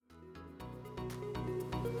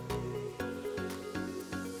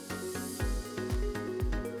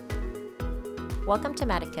Welcome to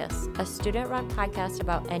Medicus, a student-run podcast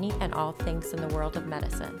about any and all things in the world of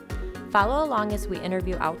medicine. Follow along as we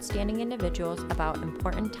interview outstanding individuals about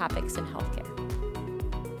important topics in healthcare.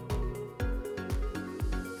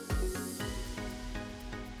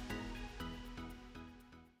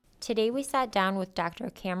 Today we sat down with Dr.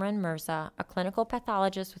 Cameron Mirza, a clinical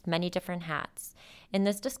pathologist with many different hats. In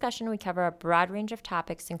this discussion, we cover a broad range of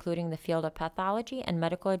topics, including the field of pathology and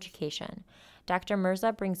medical education. Dr.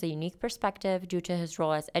 Mirza brings a unique perspective due to his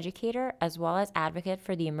role as educator as well as advocate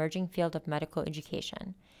for the emerging field of medical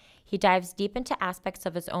education. He dives deep into aspects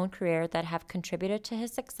of his own career that have contributed to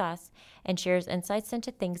his success and shares insights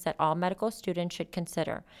into things that all medical students should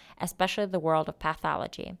consider, especially the world of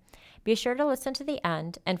pathology. Be sure to listen to the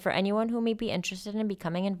end, and for anyone who may be interested in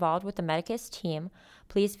becoming involved with the Medicus team,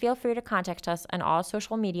 please feel free to contact us on all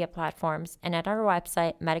social media platforms and at our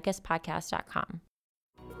website, medicuspodcast.com.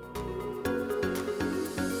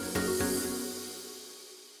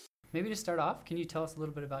 Maybe to start off, can you tell us a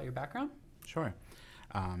little bit about your background? Sure.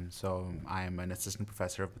 So I am an assistant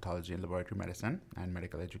professor of pathology and laboratory medicine and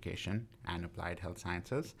medical education and applied health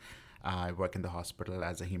sciences. I work in the hospital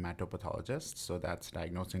as a hematopathologist, so that's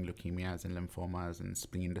diagnosing leukemias and lymphomas and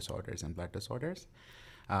spleen disorders and blood disorders.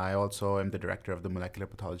 I also am the director of the molecular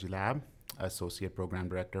pathology lab, associate program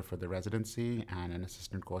director for the residency, and an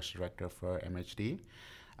assistant course director for MHD.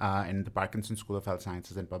 In the Parkinson School of Health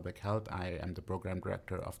Sciences and Public Health, I am the program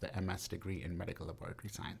director of the MS degree in medical laboratory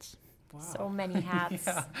science. Wow. So many hats.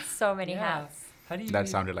 Yeah. So many hats. How do you? That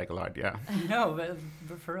sounded like a lot, yeah. No,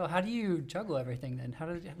 but for real, how do you juggle everything then?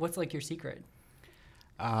 What's like your secret?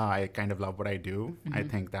 I kind of love what I do. Mm-hmm. I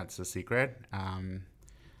think that's the secret.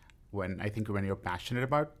 When you're passionate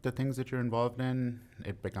about the things that you're involved in,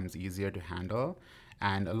 it becomes easier to handle.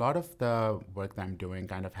 And a lot of the work that I'm doing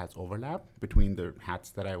kind of has overlap between the hats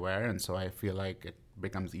that I wear, and so I feel like it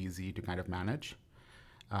becomes easy to kind of manage.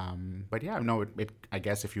 But yeah, no, I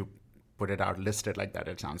guess if you put it out listed like that,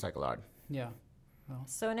 it sounds like a lot. Yeah. Well.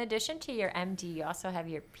 So in addition to your MD, you also have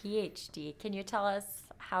your PhD. Can you tell us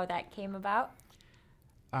how that came about?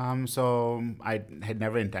 So I had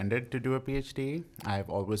never intended to do a PhD. I've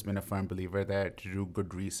always been a firm believer that to do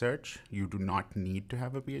good research, you do not need to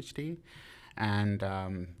have a PhD. And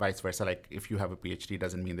vice versa, like if you have a PhD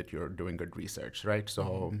doesn't mean that you're doing good research, right?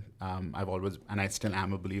 So I've always, and I still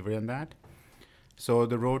am a believer in that. So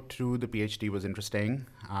the road to the PhD was interesting.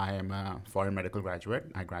 I am a foreign medical graduate.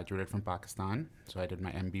 I graduated from Pakistan. So I did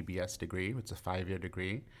my MBBS degree, which is a 5-year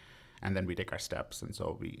degree. And then we take our steps. And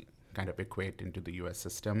so we kind of equate into the US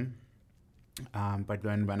system. But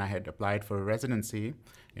then when I had applied for a residency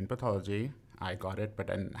in pathology, I got it, but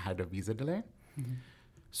then had a visa delay. Mm-hmm.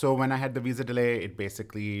 So when I had the visa delay, it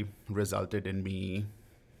basically resulted in me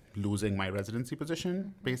losing my residency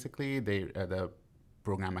position. Basically, the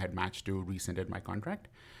program I had matched to rescinded my contract.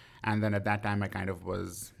 And then at that time, I kind of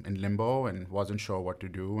was in limbo and wasn't sure what to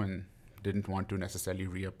do and didn't want to necessarily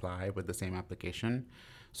reapply with the same application.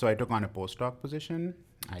 So I took on a postdoc position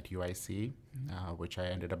at UIC, which I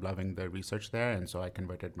ended up loving the research there. And so I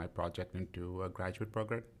converted my project into a graduate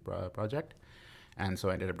project. And so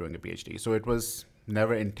I ended up doing a PhD. So it was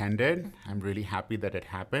never intended. I'm really happy that it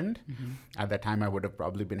happened. Mm-hmm. At that time, I would have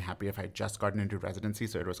probably been happy if I'd just gotten into residency,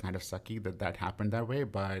 so it was kind of sucky that happened that way,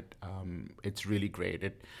 but it's really great.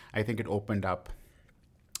 I think it opened up,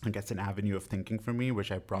 I guess, an avenue of thinking for me,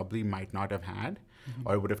 which I probably might not have had,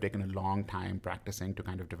 or it would have taken a long time practicing to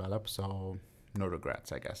kind of develop, so no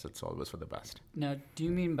regrets, I guess. It's always for the best. Now, do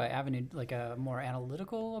you mean by avenue like a more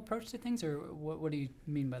analytical approach to things, or what do you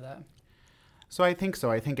mean by that? So. I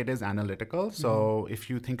think it is analytical. So if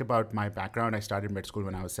you think about my background, I started med school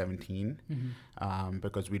when I was 17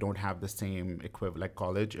 because we don't have the same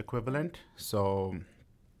college equivalent. So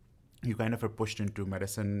you kind of are pushed into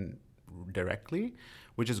medicine directly,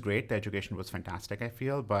 which is great. The education was fantastic, I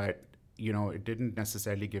feel, but it didn't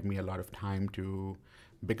necessarily give me a lot of time to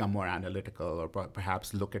become more analytical or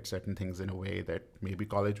perhaps look at certain things in a way that maybe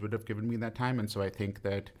college would have given me that time. And so I think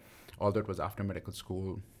that although it was after medical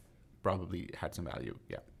school, probably had some value,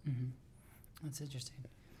 yeah. Mm-hmm. That's interesting.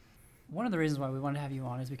 One of the reasons why we wanted to have you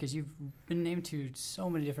on is because you've been named to so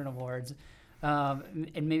many different awards.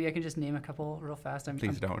 And maybe I can just name a couple real fast.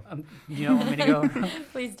 Please don't. You don't want me to go?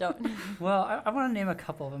 Please don't. Well, I want to name a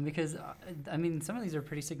couple of them because, some of these are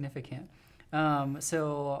pretty significant.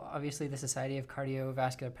 So obviously the Society of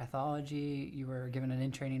Cardiovascular Pathology, you were given an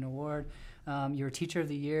in-training award. You were Teacher of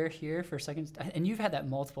the Year here for second, and you've had that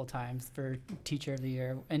multiple times for Teacher of the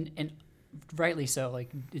Year, and rightly so.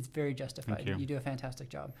 Like, it's very justified. Thank you. You do a fantastic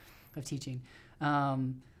job of teaching.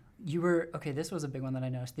 This was a big one that I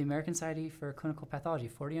noticed. The American Society for Clinical Pathology,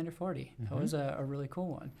 40 under 40. Mm-hmm. That was a really cool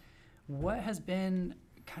one. What has been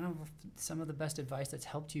kind of some of the best advice that's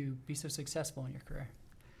helped you be so successful in your career?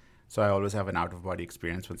 So I always have an out-of-body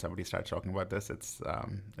experience when somebody starts talking about this.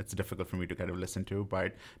 It's difficult for me to kind of listen to,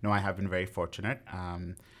 but no, I have been very fortunate.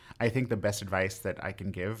 I think the best advice that I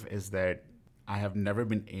can give is that I have never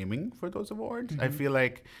been aiming for those awards. I feel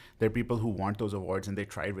like there are people who want those awards and they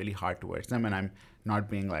try really hard towards them, and I'm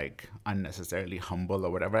not being like unnecessarily humble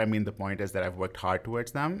or whatever. I mean, the point is that I've worked hard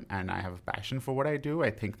towards them and I have a passion for what I do.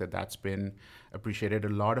 I think that that's been appreciated. A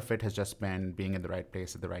lot of it has just been being in the right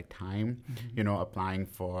place at the right time, applying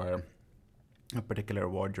for a particular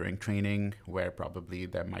award during training where probably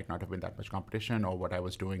there might not have been that much competition, or what I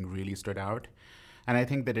was doing really stood out. And I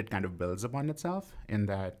think that it kind of builds upon itself in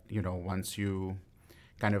that, once you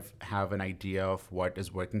kind of have an idea of what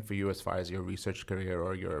is working for you as far as your research career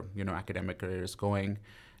or your, academic career is going,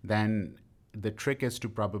 then the trick is to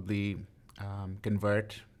probably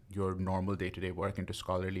convert your normal day-to-day work into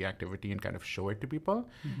scholarly activity and kind of show it to people.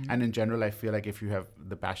 And in general, I feel like if you have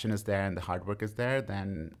the passion is there and the hard work is there,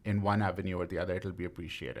 then in one avenue or the other, it'll be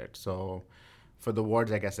appreciated. So for the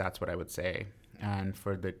awards, I guess that's what I would say. And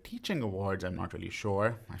for the teaching awards, I'm not really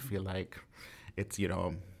sure. I feel like it's,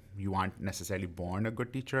 you aren't necessarily born a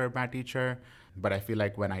good teacher or a bad teacher. But I feel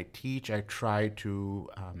like when I teach, I try to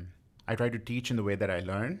teach in the way that I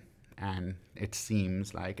learn. And it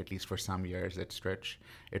seems like, at least for some years at Stritch,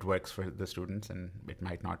 it works for the students, and it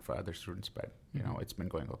might not for other students, but, it's been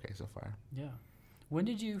going okay so far. Yeah. When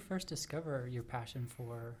did you first discover your passion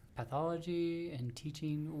for pathology and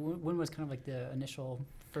teaching? When was kind of like the initial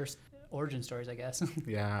first origin stories, I guess?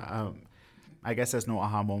 Yeah, I guess there's no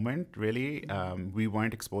aha moment, really. We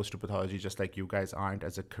weren't exposed to pathology just like you guys aren't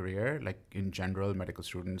as a career. Like, in general, medical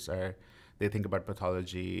students they think about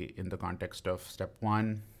pathology in the context of step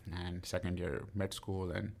 1 and second year med school,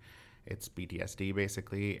 and it's PTSD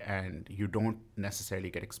basically, and you don't necessarily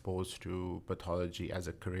get exposed to pathology as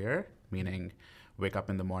a career, meaning wake up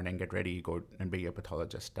in the morning, get ready, go and be a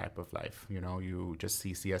pathologist type of life. You just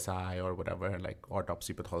see CSI or whatever, like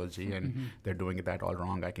autopsy pathology, and they're doing that all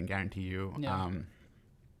wrong, I can guarantee you. Yeah.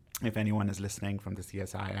 If anyone is listening from the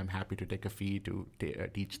CSI, I'm happy to take a fee to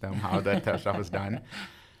teach them how that stuff is done.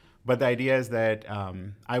 But the idea is that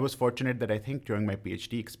I was fortunate that I think during my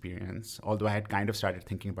PhD experience, although I had kind of started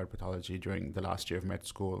thinking about pathology during the last year of med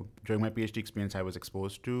school, during my PhD experience, I was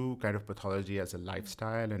exposed to kind of pathology as a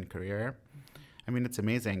lifestyle and career. I mean, it's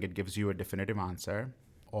amazing. It gives you a definitive answer.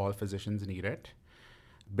 All physicians need it.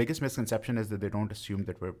 Biggest misconception is that they don't assume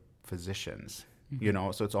that we're physicians.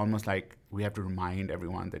 So it's almost like we have to remind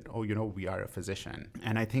everyone that, we are a physician.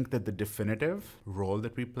 And I think that the definitive role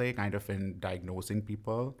that we play kind of in diagnosing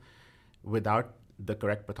people, without the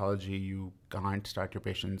correct pathology, you can't start your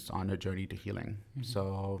patients on a journey to healing.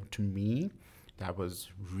 So to me, that was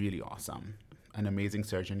really awesome. An amazing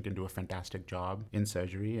surgeon can do a fantastic job in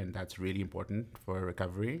surgery, and that's really important for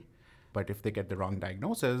recovery. But if they get the wrong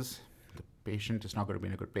diagnosis, the patient is not going to be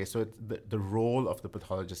in a good place. So it's the role of the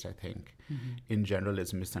pathologist, I think, in general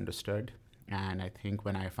is misunderstood. And I think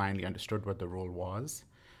when I finally understood what the role was,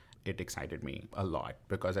 it excited me a lot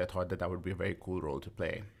because I thought that would be a very cool role to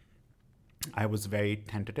play. I was very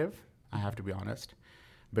tentative, I have to be honest,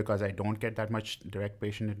 because I don't get that much direct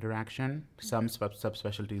patient interaction. Some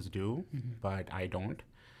subspecialties do, but I don't.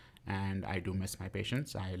 And I do miss my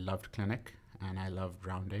patients. I loved clinic and I loved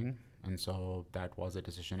rounding. And so that was a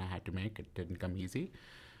decision I had to make. It didn't come easy.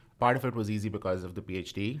 Part of it was easy because of the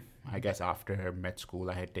PhD. I guess after med school,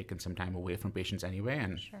 I had taken some time away from patients anyway.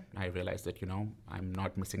 And I realized that, I'm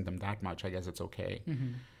not missing them that much. I guess it's okay.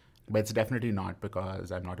 But it's definitely not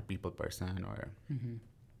because I'm not a people person or,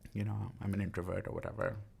 I'm an introvert or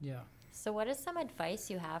whatever. Yeah. So what is some advice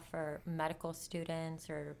you have for medical students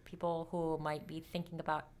or people who might be thinking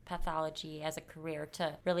about pathology as a career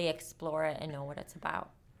to really explore it and know what it's about?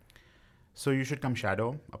 So you should come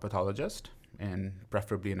shadow a pathologist, and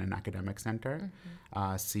preferably in an academic center.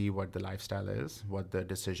 See what the lifestyle is, what the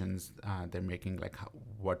decisions they're making, like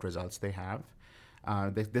what results they have.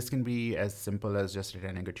 This can be as simple as just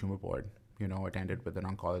attending a tumor board, attended with an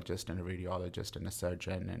oncologist and a radiologist and a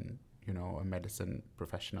surgeon and, a medicine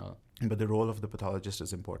professional. But the role of the pathologist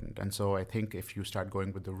is important. And so I think if you start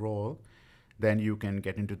going with the role, then you can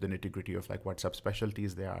get into the nitty-gritty of like what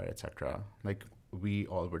subspecialties they are, etc. Like we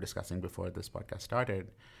all were discussing before this podcast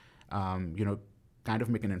started, kind of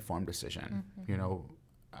make an informed decision.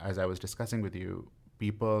 As I was discussing with you,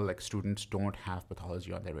 people like students don't have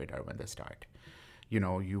pathology on their radar when they start.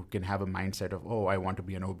 You can have a mindset of, I want to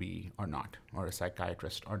be an OB or not, or a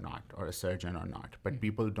psychiatrist or not, or a surgeon or not. But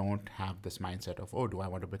people don't have this mindset of, do I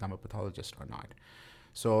want to become a pathologist or not?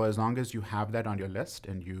 So as long as you have that on your list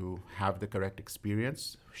and you have the correct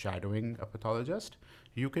experience shadowing a pathologist,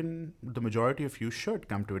 the majority of you should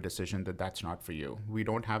come to a decision that that's not for you. We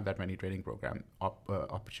don't have that many training program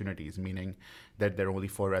opportunities, meaning that there are only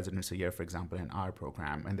 4 residents a year, for example, in our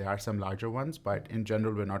program. And there are some larger ones, but in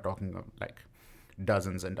general, we're not talking of like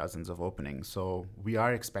dozens and dozens of openings. So we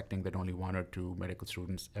are expecting that only 1 or 2 medical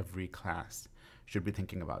students every class should be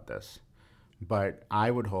thinking about this. But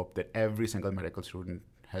I would hope that every single medical student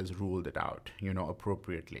has ruled it out,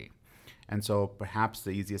 appropriately. And so perhaps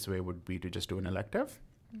the easiest way would be to just do an elective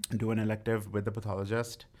with the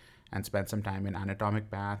pathologist and spend some time in anatomic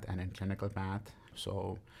path and in clinical path.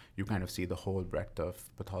 So you kind of see the whole breadth of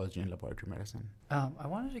pathology and laboratory medicine. I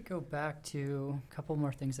wanted to go back to a couple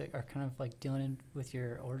more things that are kind of like dealing with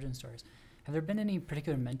your origin stories. Have there been any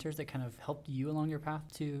particular mentors that kind of helped you along your path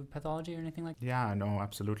to pathology or anything like that? Yeah, no,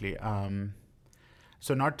 absolutely.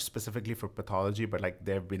 So not specifically for pathology, but like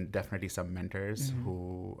there have been definitely some mentors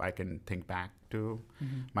who I can think back to.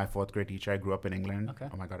 My 4th grade teacher, I grew up in England. Okay.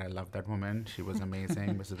 Oh my God, I love that woman. She was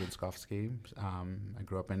amazing, Mrs. Winskowski. I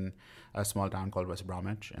grew up in a small town called West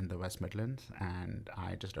Bromwich in the West Midlands, and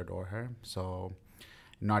I just adore her. So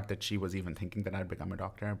not that she was even thinking that I'd become a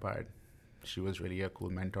doctor, but she was really a cool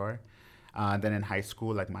mentor. Then in high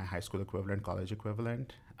school, like my high school equivalent, college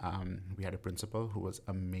equivalent, we had a principal who was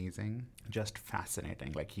amazing, just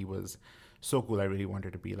fascinating. Like he was so cool. I really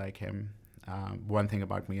wanted to be like him. One thing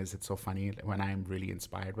about me is it's so funny when I'm really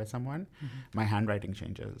inspired by someone, my handwriting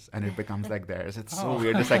changes and it becomes like theirs. It's so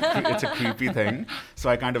weird. It's like it's a creepy thing. So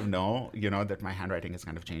I kind of know, that my handwriting is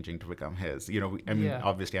kind of changing to become his.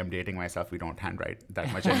 Obviously I'm dating myself. We don't handwrite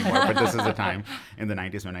that much anymore, but this is a time in the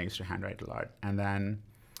 90s when I used to handwrite a lot. And then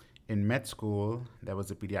in med school, there was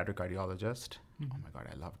a pediatric cardiologist. Oh my God,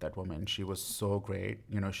 I loved that woman. She was so great.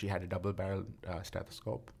 She had a double-barrel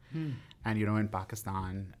stethoscope. And, in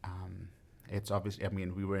Pakistan, it's obviously,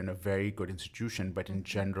 we were in a very good institution, but in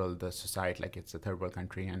general, the society, like it's a third world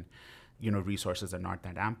country and, resources are not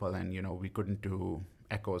that ample. And, we couldn't do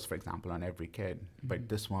echoes, for example, on every kid. But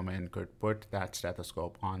this woman could put that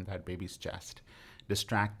stethoscope on that baby's chest,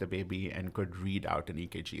 distract the baby, and could read out an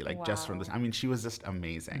EKG, just from this. She was just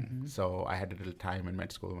amazing. So I had a little time in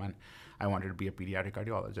med school when I wanted to be a pediatric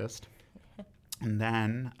cardiologist. And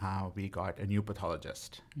then we got a new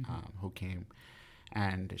pathologist who came,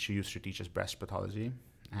 and she used to teach us breast pathology.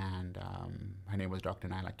 And her name was Dr.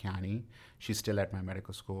 Naila Kiani. She's still at my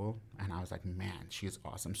medical school. And I was like, man, she's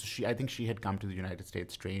awesome. So I think she had come to the United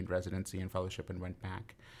States, trained residency and fellowship, and went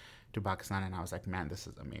back to Pakistan, and I was like, man, this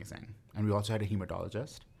is amazing. And we also had a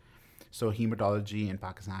hematologist. So hematology in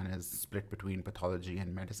Pakistan is split between pathology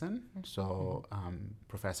and medicine. So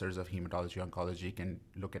professors of hematology oncology can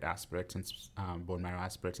look at aspirates and bone marrow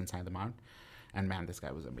aspirates and sign them out. And man, this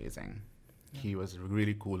guy was amazing. Yeah. He was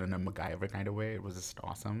really cool in a MacGyver kind of way. It was just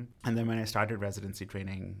awesome. And then when I started residency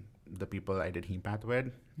training, the people I did hempath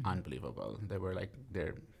with, unbelievable. They were like,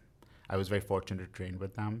 I was very fortunate to train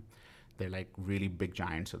with them. They're like really big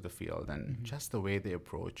giants of the field, and just the way they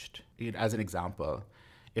approached it. As an example,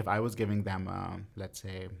 if I was giving them let's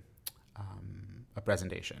say a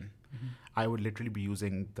presentation, I would literally be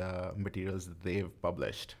using the materials that they've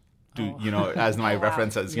published to as my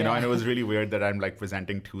references, and it was really weird that I'm like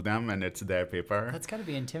presenting to them and it's their paper. That's got to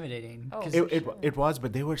be intimidating. It was,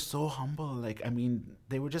 but they were so humble.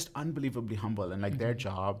 They were just unbelievably humble, and their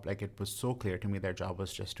job, it was so clear to me, their job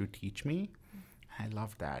was just to teach me. I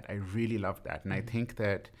loved that. I really loved that. And I think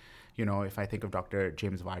that, if I think of Dr.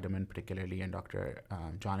 James Weideman particularly and Dr.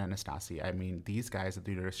 John Anastasi, these guys at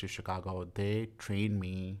the University of Chicago, they trained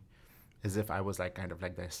me as if I was kind of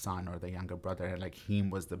like their son or their younger brother, and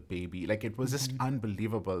Heem was the baby. It was just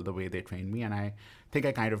unbelievable the way they trained me. And I think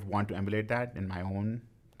I kind of want to emulate that in my own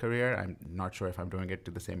career. I'm not sure if I'm doing it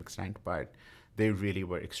to the same extent, but they really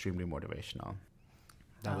were extremely motivational.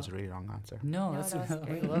 That was a really wrong answer. No,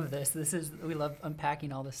 we love this. We love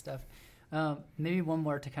unpacking all this stuff. Maybe one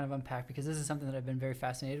more to kind of unpack, because this is something that I've been very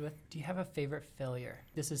fascinated with. Do you have a favorite failure?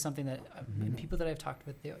 This is something that people that I've talked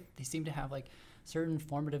with, they seem to have certain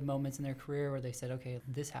formative moments in their career where they said, okay,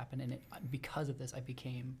 this happened, and because of this, I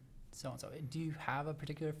became so-and-so. Do you have a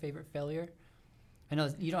particular favorite failure? I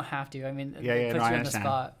know you don't have to. It puts you on the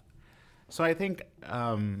spot. So I think...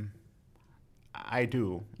 I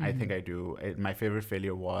do. I think I do. My favorite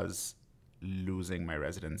failure was losing my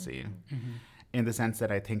residency, in the sense that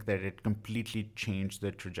I think that it completely changed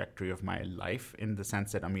the trajectory of my life, in the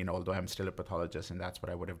sense that, although I'm still a pathologist and that's what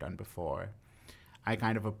I would have done before, I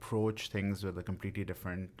kind of approach things with a completely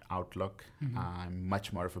different outlook. I'm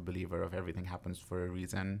much more of a believer of everything happens for a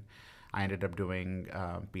reason. I ended up doing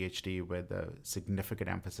a PhD with a significant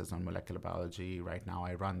emphasis on molecular biology. Right now,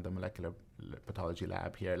 I run the molecular pathology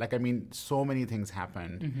lab here. Like, I mean, so many things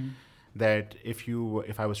happened that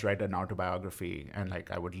if I was to write an autobiography and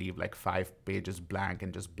like I would leave like 5 pages blank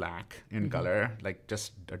and just black in color, like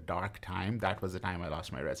just a dark time, that was the time I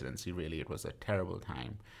lost my residency. Really, it was a terrible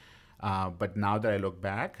time. But now that I look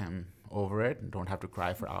back, I'm over it and don't have to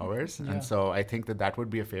cry for hours. Yeah. And so I think that would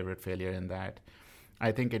be a favorite failure in that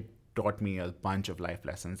I think it taught me a bunch of life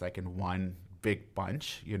lessons, like in one big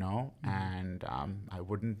bunch, and I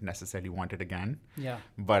wouldn't necessarily want it again. Yeah.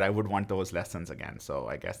 But I would want those lessons again. So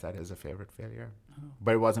I guess that is a favorite failure.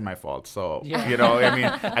 But it wasn't my fault. So, I mean,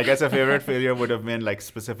 I guess a favorite failure would have been like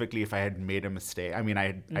specifically if I had made a mistake. I mean,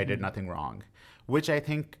 I did nothing wrong, which I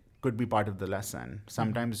think could be part of the lesson.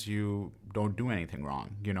 Sometimes you don't do anything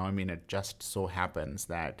wrong. I mean, it just so happens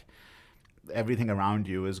that everything around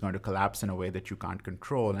you is going to collapse in a way that you can't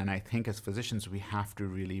control. And I think as physicians, we have to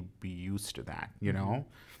really be used to that,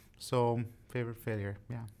 So favorite failure,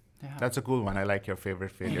 yeah. That's a cool one. I like your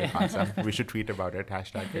favorite failure concept. We should tweet about it,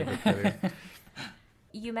 #favorite failure.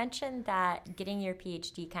 You mentioned that getting your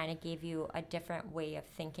PhD kind of gave you a different way of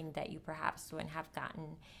thinking that you perhaps wouldn't have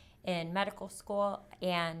gotten in medical school.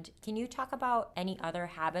 And can you talk about any other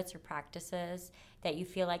habits or practices that you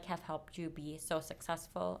feel like have helped you be so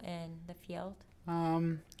successful in the field?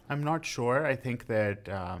 I'm not sure. I think that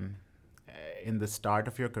in the start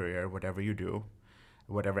of your career, whatever you do,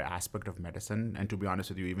 whatever aspect of medicine, and to be honest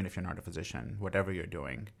with you, even if you're not a physician, whatever you're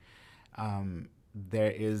doing,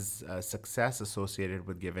 there is a success associated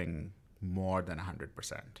with giving more than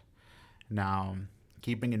 100%. Now,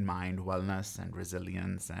 keeping in mind wellness and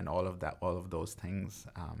resilience and all of those things,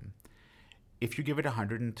 if you give it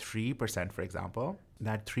 103%, for example,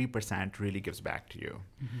 that 3% really gives back to you.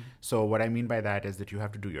 So what I mean by that is that you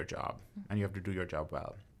have to do your job, and you have to do your job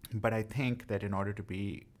well. But I think that in order to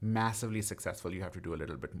be massively successful, you have to do a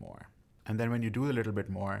little bit more. And then when you do a little bit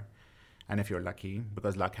more, and if you're lucky,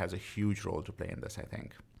 because luck has a huge role to play in this, I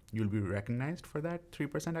think, you'll be recognized for that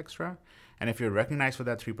 3% extra. And if you're recognized for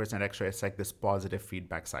that 3% extra, it's like this positive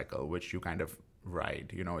feedback cycle, which you kind of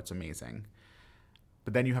ride. It's amazing.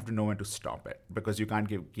 But then you have to know when to stop it, because you can't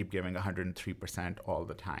keep giving 103% all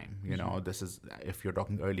the time. This is, if you're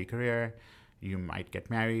talking early career, you might get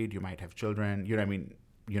married, you might have children. I mean,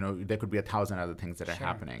 there could be 1,000 other things that are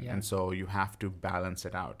happening. Yeah. And so you have to balance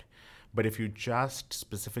it out. But if you just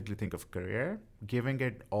specifically think of career, giving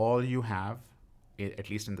it all you have, at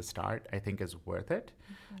least in the start, I think is worth it,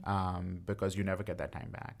 because you never get that time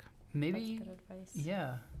back. Maybe. That's good advice.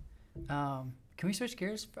 Yeah. Can we switch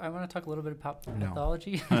gears? I want to talk a little bit about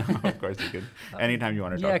pathology. Of course you can. Anytime you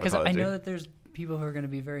want to talk because pathology. I know that there's people who are going to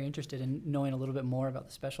be very interested in knowing a little bit more about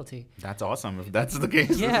the specialty. That's awesome. If that's the case,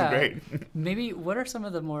 this is great. Maybe what are some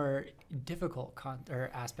of the more difficult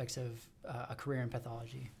aspects of a career in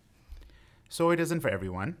pathology? So it isn't for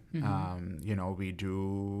everyone. We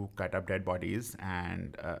do cut up dead bodies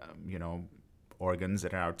and, organs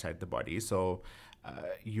that are outside the body. So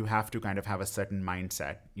you have to kind of have a certain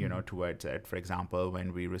mindset, towards it. For example,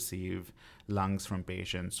 when we receive lungs from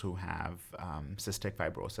patients who have cystic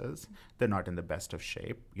fibrosis, they're not in the best of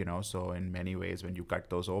shape, So in many ways, when you cut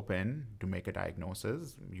those open to make a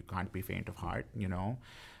diagnosis, you can't be faint of heart,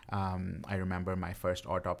 I remember my first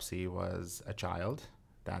autopsy was a child.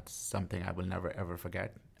 That's something I will never, ever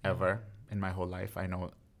forget, ever in my whole life. I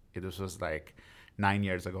know this was like 9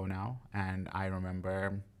 years ago now, and I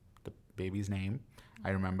remember the baby's name.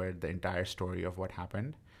 I remember the entire story of what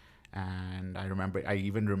happened. And I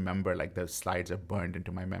even remember like the slides are burned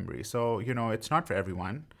into my memory. So, it's not for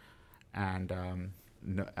everyone. And,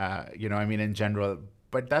 I mean, in general,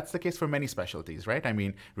 but that's the case for many specialties, right? I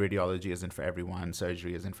mean, radiology isn't for everyone,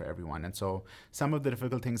 surgery isn't for everyone. And so some of the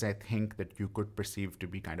difficult things I think that you could perceive to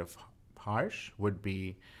be kind of harsh would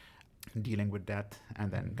be dealing with death,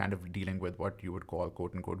 and then kind of dealing with what you would call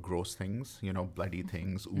quote unquote gross things, bloody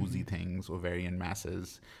things, oozy things, ovarian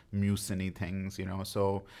masses, muciny things,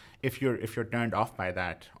 So if you're turned off by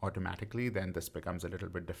that automatically, then this becomes a little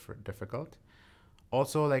bit difficult.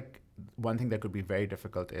 Also, like one thing that could be very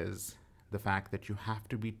difficult is the fact that you have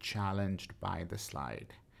to be challenged by the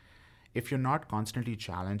slide. If you're not constantly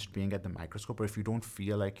challenged being at the microscope, or if you don't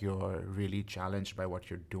feel like you're really challenged by what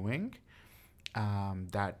you're doing,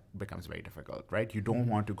 that becomes very difficult, right? You don't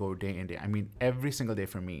want to go day in, day. I mean, every single day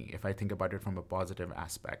for me, if I think about it from a positive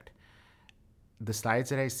aspect, the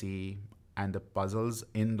slides that I see and the puzzles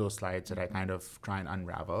in those slides that I kind of try and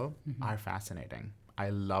unravel are fascinating. I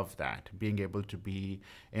love that, being able to be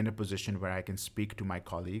in a position where I can speak to my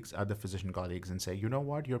colleagues, other physician colleagues, and say, you know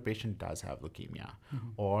what, your patient does have leukemia,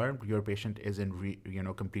 or your patient is in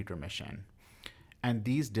complete remission. And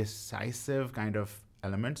these decisive kind of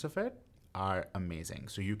elements of it are amazing.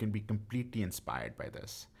 So you can be completely inspired by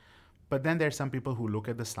this. But then there's some people who look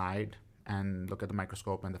at the slide and look at the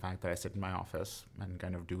microscope and the fact that I sit in my office and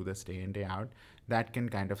kind of do this day in, day out, that can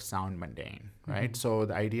kind of sound mundane, right? So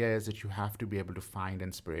the idea is that you have to be able to find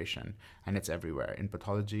inspiration, and it's everywhere. In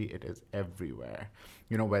pathology, it is everywhere.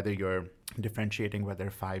 You know, whether you're differentiating whether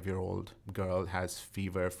a 5-year-old girl has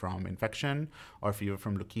fever from infection or fever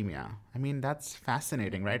from leukemia. I mean, that's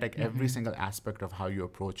fascinating, right? Like every single aspect of how you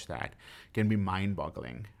approach that can be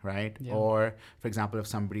mind-boggling, right? Yeah. Or, for example, if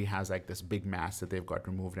somebody has like this big mass that they've got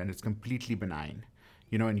removed and it's completely benign,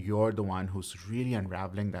 you know, and you're the one who's really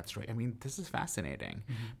unraveling that story. I mean, this is fascinating,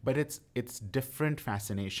 but it's different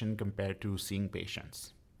fascination compared to seeing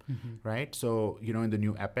patients, right? So, you know, in the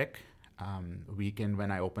new Epic,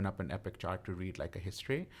 when I open up an Epic chart to read like a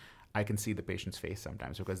history, I can see the patient's face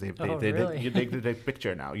sometimes because they take the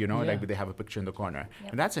picture now, you know, like they have a picture in the corner.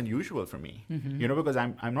 Yep. And that's unusual for me, you know, because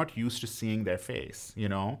I'm not used to seeing their face, you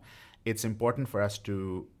know. It's important for us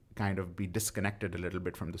to kind of be disconnected a little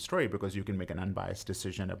bit from the story because you can make an unbiased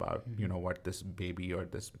decision about, you know, what this baby or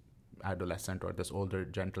this adolescent or this older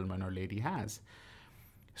gentleman or lady has.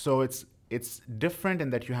 So it's different in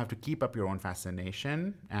that you have to keep up your own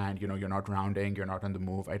fascination and, you know, you're not rounding, you're not on the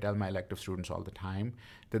move. I tell my elective students all the time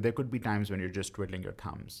that there could be times when you're just twiddling your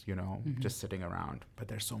thumbs, you know, just sitting around, but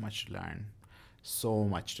there's so much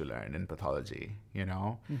to learn in pathology, you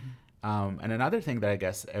know. And another thing that I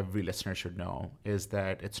guess every listener should know is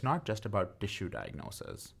that it's not just about tissue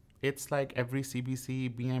diagnosis. It's like every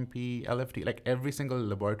CBC, BMP, LFT, like every single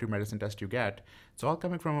laboratory medicine test you get, it's all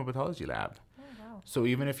coming from a pathology lab. Oh, wow. So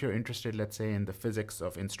even if you're interested, let's say, in the physics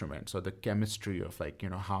of instruments or the chemistry of like, you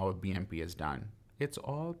know, how a BMP is done, it's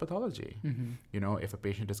all pathology. You know, if a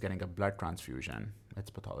patient is getting a blood transfusion,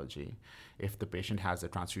 it's pathology. If the patient has a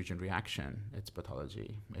transfusion reaction, it's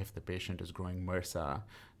pathology. If the patient is growing MRSA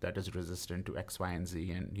that is resistant to X, Y, and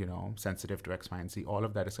Z and, you know, sensitive to X, Y, and Z, all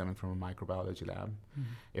of that is coming from a microbiology lab.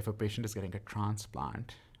 If a patient is getting a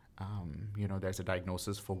transplant, you know, there's a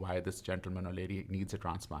diagnosis for why this gentleman or lady needs a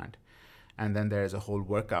transplant. And then there's a whole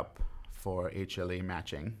workup for HLA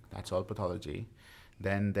matching. That's all pathology.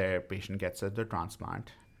 Then their patient gets the transplant,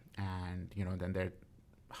 and, you know, then there are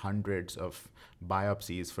hundreds of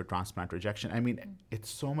biopsies for transplant rejection. I mean, it's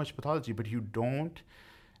so much pathology, but you don't,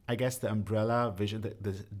 I guess the umbrella vision,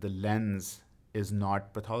 the lens is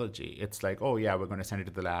not pathology. It's like, oh yeah, we're going to send it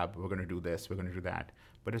to the lab, we're going to do this, we're going to do that.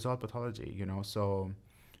 But it's all pathology, you know, so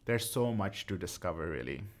there's so much to discover,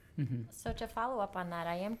 really. So to follow up on that,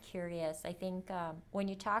 I am curious. I think when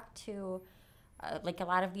you talk to like a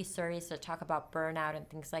lot of these surveys that talk about burnout and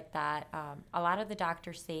things like that, a lot of the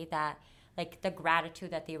doctors say that like the gratitude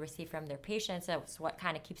that they receive from their patients is what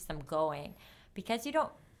kind of keeps them going. Because you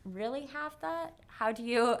don't really have that, how do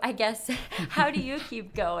you, I guess, how do you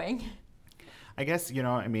keep going? I guess, you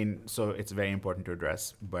know, I mean, so it's very important to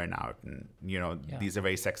address burnout and, you know, these are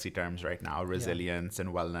very sexy terms right now, resilience and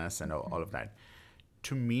wellness and all of that.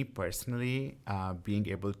 To me personally, being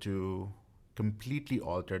able to completely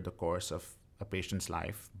alter the course of a patient's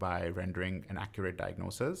life by rendering an accurate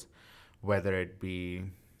diagnosis, whether it be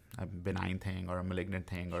a benign thing or a malignant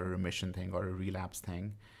thing or a remission thing or a relapse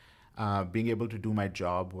thing, being able to do my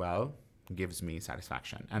job well gives me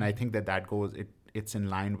satisfaction. And I think that goes, it's in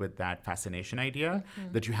line with that fascination idea,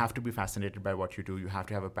 that you have to be fascinated by what you do, you have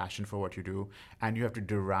to have a passion for what you do, and you have to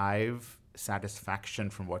derive satisfaction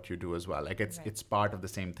from what you do as well. Like it's part of the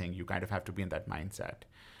same thing. You kind of have to be in that mindset.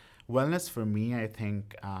 Wellness for me, I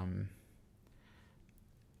think,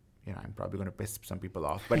 you know, I'm probably going to piss some people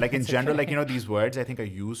off, but like in general, like, you know, these words I think are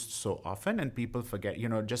used so often and people forget. You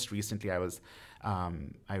know, just recently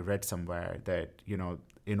I read somewhere that, you know,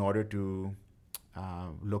 in order to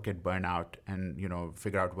look at burnout and, you know,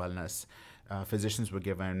 figure out wellness, physicians were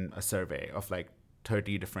given a survey of like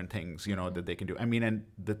 30 different things, you know, that they can do. I mean, and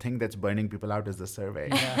the thing that's burning people out is the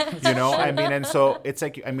survey, you know, I mean, and so it's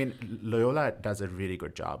like, I mean, Loyola does a really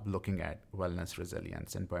good job looking at wellness,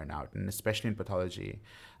 resilience, and burnout. And especially in pathology,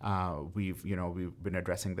 we've been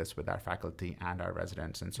addressing this with our faculty and our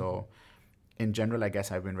residents. And so in general, I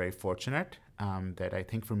guess I've been very fortunate that I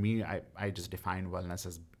think for me, I just define wellness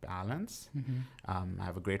as balance. I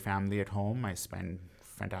have a great family at home. I spend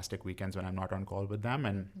fantastic weekends when I'm not on call with them,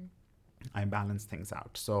 and I balance things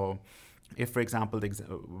out. So if, for example,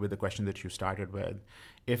 with the question that you started with,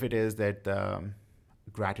 if it is that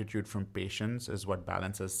gratitude from patients is what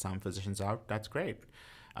balances some physicians out, that's great.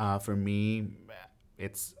 For me,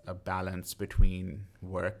 it's a balance between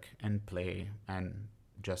work and play and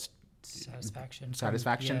just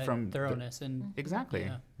Satisfaction from thoroughness and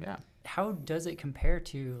exactly. Yeah. How does it compare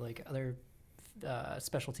to like other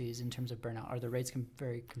specialties in terms of burnout? Are the rates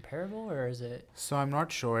very comparable, or is it? So I'm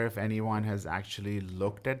not sure if anyone has actually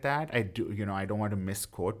looked at that. I do, I don't want to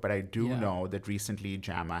misquote, but I do know that recently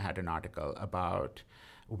JAMA had an article about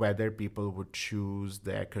whether people would choose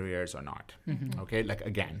their careers or not. Okay, like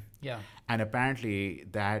again. Yeah. And apparently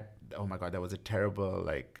that, oh my God, that was a terrible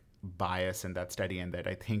bias in that study, and that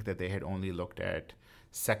I think that they had only looked at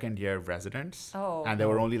second year residents, and there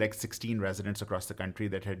were only 16 residents across the country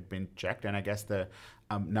that had been checked, and I guess the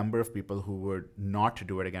number of people who would not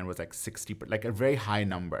do it again was 60, like a very high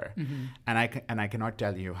number. And I cannot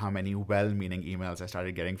tell you how many well-meaning emails I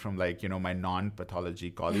started getting from my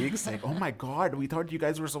non-pathology colleagues like, oh my God, we thought you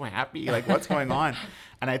guys were so happy, what's going on?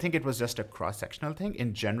 And I think it was just a cross-sectional thing.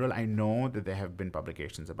 In general, I know that there have been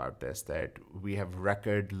publications about this, that we have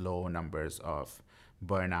record low numbers of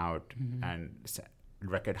burnout and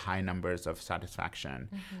record high numbers of satisfaction.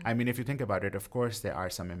 I mean, if you think about it, of course, there are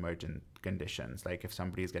some emergent conditions, like if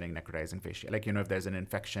somebody is getting necrotizing fascia, if there's an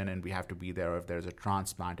infection and we have to be there, or if there's a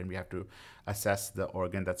transplant and we have to assess the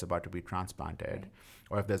organ that's about to be transplanted,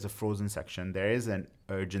 or if there's a frozen section, there is an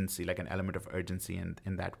urgency, an element of urgency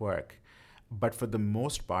in that work. But for the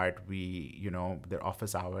most part, we, they're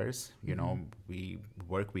office hours, we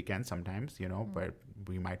work weekends sometimes, but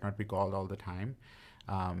we might not be called all the time.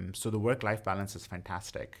 So the work-life balance is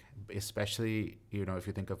fantastic, especially, if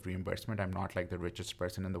you think of reimbursement. I'm not the richest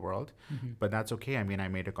person in the world, but that's okay. I mean, I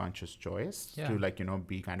made a conscious choice to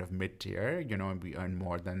be kind of mid-tier, and we earn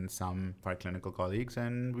more than some of our clinical colleagues,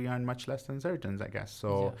 and we earn much less than surgeons, I guess.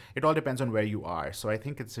 So it all depends on where you are. So I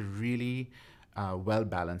think it's a really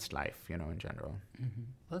well-balanced life, in general.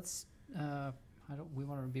 Let's, we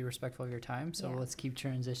want to be respectful of your time, so let's keep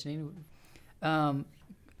transitioning.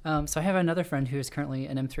 So I have another friend who is currently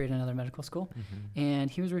an M3 at another medical school, and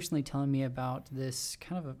he was recently telling me about this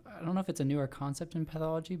kind of I don't know if it's a newer concept in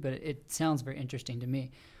pathology, but it sounds very interesting to me.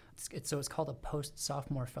 It's called a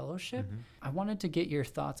post-sophomore fellowship. I wanted to get your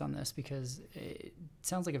thoughts on this because it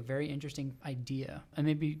sounds like a very interesting idea. And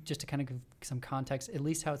maybe just to kind of give some context, at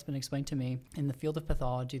least how it's been explained to me, in the field of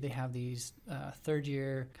pathology, they have these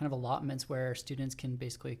third-year kind of allotments where students can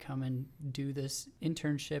basically come and do this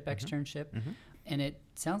internship, externship. And it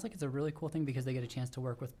sounds like it's a really cool thing because they get a chance to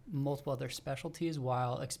work with multiple other specialties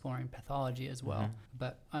while exploring pathology as well.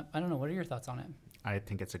 But I don't know. What are your thoughts on it? I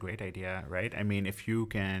think it's a great idea, right? I mean, if you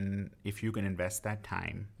can invest that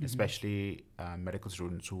time, especially medical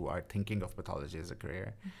students who are thinking of pathology as a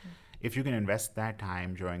career, if you can invest that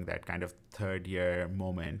time during that kind of third year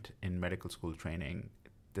moment in medical school training,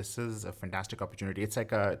 this is a fantastic opportunity. It's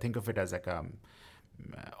think of it as a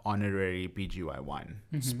honorary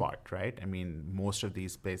PGY1 spot, right? I mean, most of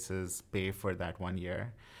these places pay for that 1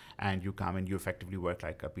 year, and you come and you effectively work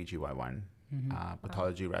like a PGY1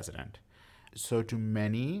 pathology resident. So to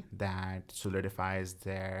many, that solidifies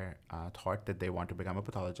their thought that they want to become a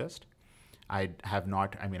pathologist.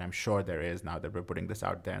 I'm sure there is, now that we're putting this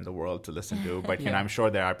out there in the world to listen to, but I'm sure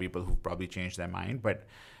there are people who've probably changed their mind. But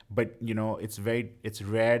it's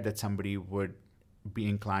rare that somebody would be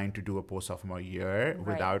inclined to do a post-sophomore year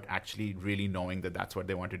without actually really knowing that that's what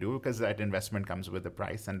they want to do, because that investment comes with a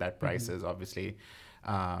price, and that price is obviously,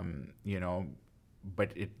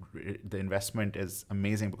 but the investment is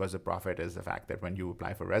amazing because the profit is the fact that when you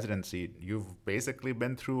apply for residency, you've basically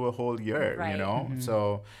been through a whole year,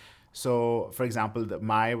 So for example,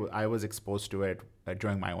 I was exposed to it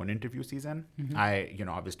during my own interview season. I,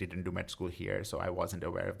 obviously didn't do med school here, so I wasn't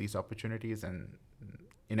aware of these opportunities. And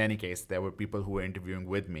in any case, there were people who were interviewing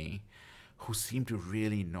with me who seemed to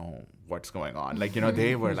really know what's going on.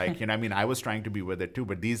 They were I was trying to be with it too,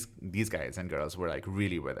 but these guys and girls were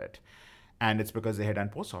really with it. And it's because they had done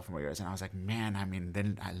post-sophomore years. And I was like, man,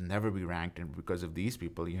 then I'll never be ranked because of these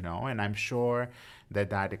people, And I'm sure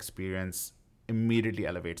that experience immediately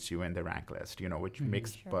elevates you in the rank list, which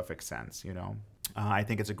makes perfect sense, I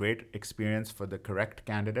think it's a great experience for the correct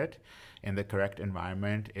candidate in the correct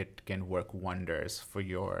environment. It can work wonders for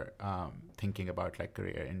your thinking about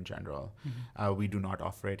career in general. We do not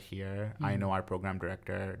offer it here. I know our program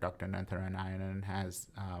director, Dr. Nantharayanan, has,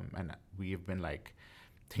 and we've been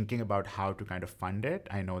thinking about how to kind of fund it.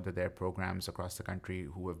 I know that there are programs across the country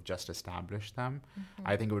who have just established them.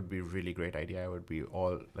 I think it would be a really great idea. I would be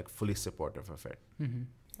all fully supportive of it.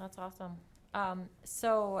 That's awesome.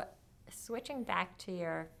 So switching back to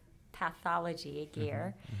your pathology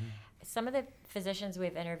gear, some of the physicians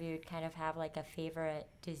we've interviewed kind of have like a favorite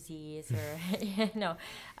disease or,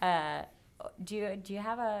 do you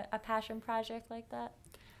have a passion project like that?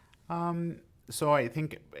 So I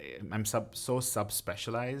think I'm so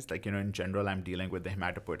subspecialized. Like, in general, I'm dealing with the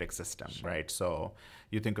hematopoietic system, right? So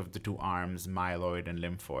you think of the two arms, myeloid and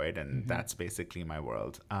lymphoid, and that's basically my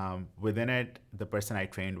world. Within it, the person I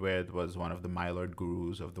trained with was one of the myeloid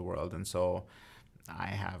gurus of the world. And so I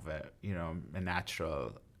have a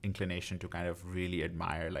natural inclination to kind of really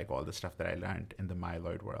admire like all the stuff that I learned in the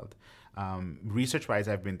myeloid world. Research-wise,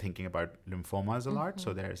 I've been thinking about lymphomas a lot.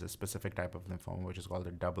 So there's a specific type of lymphoma which is called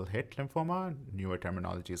a double-hit lymphoma. Newer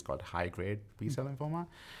terminology is called high-grade B-cell lymphoma.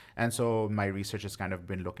 And so my research has kind of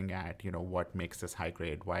been looking at, what makes this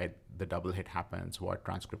high-grade, why the double hit happens, what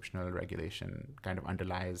transcriptional regulation kind of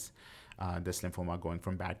underlies this lymphoma going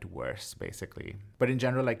from bad to worse, basically. But in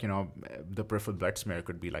general, like, the peripheral blood smear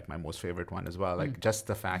could be like my most favorite one as well. Like just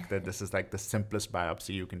the fact that this is like the simplest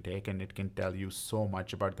biopsy you can take and it can tell you so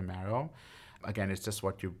much about the marrow. Again, it's just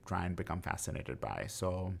what you try and become fascinated by.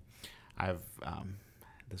 So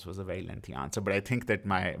this was a very lengthy answer, but I think that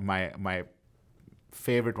my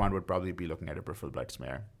favorite one would probably be looking at a peripheral blood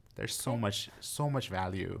smear. There's so much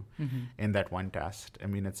value in that one test. I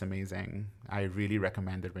mean, it's amazing. I really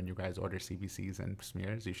recommend that when you guys order CBCs and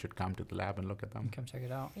smears, you should come to the lab and look at them. Come check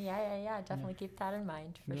it out. Yeah. Definitely keep that in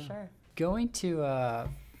mind for sure. Going to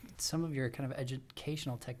some of your kind of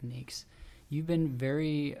educational techniques, you've been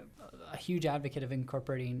a huge advocate of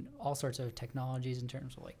incorporating all sorts of technologies in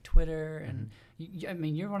terms of like Twitter. And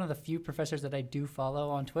you're one of the few professors that I do follow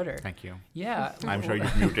on Twitter. Thank you. Yeah. I'm sure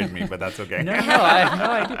you've muted me, but that's okay. No, I have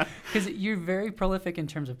no idea. Because you're very prolific in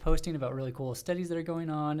terms of posting about really cool studies that are going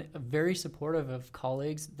on, very supportive of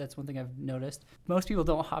colleagues. That's one thing I've noticed. Most people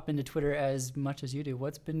don't hop into Twitter as much as you do.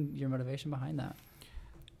 What's been your motivation behind that?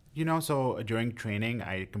 So during training,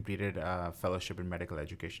 I completed a fellowship in medical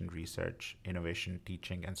education research, innovation,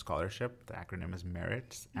 teaching, and scholarship. The acronym is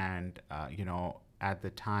MERITS. And, at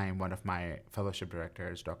the time, one of my fellowship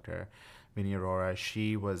directors, Dr. Vinnie Arora,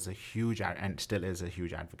 she was a huge, and still is a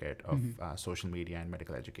huge advocate of social media and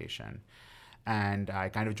medical education. And I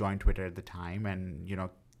kind of joined Twitter at the time and,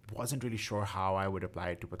 wasn't really sure how I would apply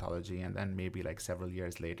it to pathology. And then maybe like several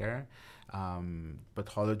years later,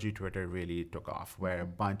 pathology Twitter really took off, where a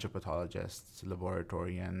bunch of pathologists,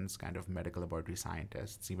 laboratorians, kind of medical laboratory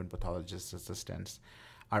scientists, even pathologist assistants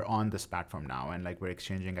are on this platform now. And like we're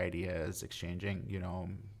exchanging ideas,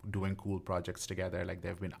 doing cool projects together. Like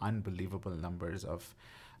there have been unbelievable numbers of,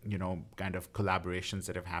 kind of collaborations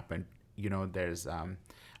that have happened. There's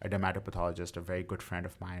a dermatopathologist, a very good friend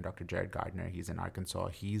of mine, Dr. Jared Gardner. He's in Arkansas.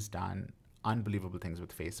 He's done unbelievable things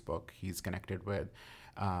with Facebook. He's connected with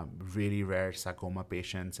really rare sarcoma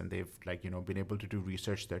patients, and they've been able to do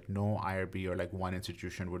research that no IRB or like one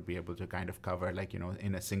institution would be able to kind of cover,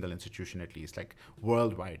 in a single institution at least, like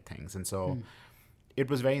worldwide things. And so it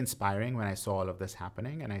was very inspiring when I saw all of this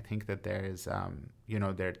happening. And I think that there is,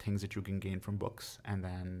 there are things that you can gain from books, and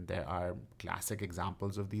then there are classic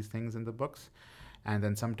examples of these things in the books. And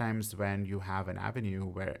then sometimes when you have an avenue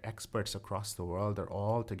where experts across the world are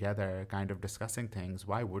all together kind of discussing things,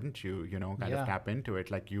 why wouldn't you, kind of tap into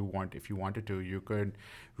it? Like if you wanted to, you could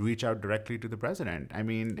reach out directly to the president. I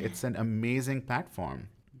mean, it's an amazing platform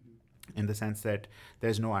in the sense that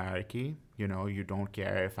there's no hierarchy. You don't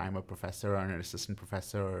care if I'm a professor or an assistant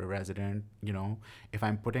professor or a resident. If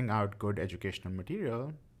I'm putting out good educational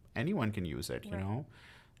material, anyone can use it,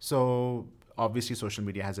 So obviously social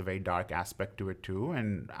media has a very dark aspect to it too,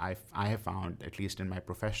 and I have found, at least in my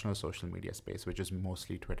professional social media space, which is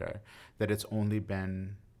mostly Twitter, that it's only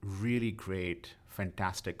been really great,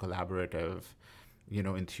 fantastic, collaborative,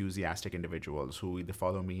 enthusiastic individuals who either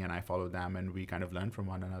follow me and I follow them, and we kind of learn from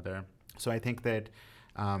one another. So I think that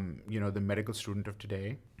the medical student of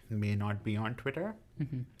today may not be on Twitter.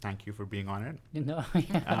 Thank you for being on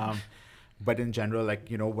it. But in general,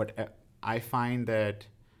 what I find that,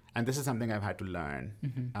 and this is something I've had to learn,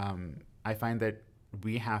 I find that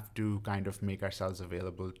we have to kind of make ourselves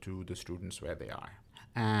available to the students where they are.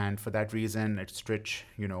 And for that reason, at Stritch,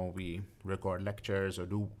 we record lectures or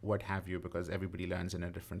do what have you, because everybody learns in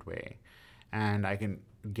a different way. And I can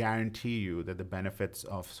guarantee you that the benefits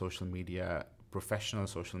of social media, professional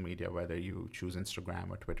social media, whether you choose Instagram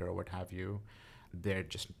or Twitter or what have you, they're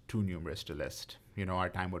just too numerous to list. Our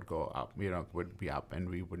time would go up, would be up, and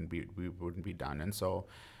we wouldn't be done. And so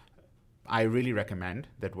I really recommend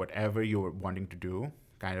that whatever you're wanting to do,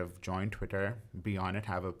 kind of join Twitter, be on it,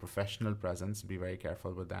 have a professional presence, be very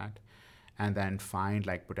careful with that. and then find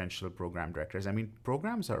like potential program directors. I mean,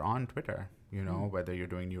 programs are on Twitter, you know, whether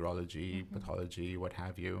you're doing neurology, pathology, what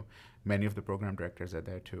have you. Many of the program directors are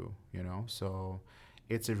there too, you know, so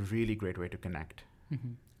it's a really great way to connect.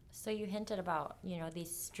 So you hinted about,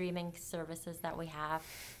 these streaming services that we have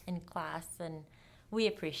in class, and we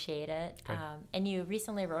appreciate it. Okay. And you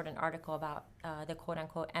recently wrote an article about the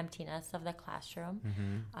quote-unquote emptiness of the classroom.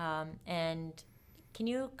 And can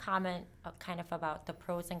you comment kind of about the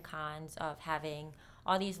pros and cons of having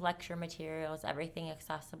all these lecture materials, everything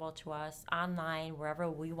accessible to us online, wherever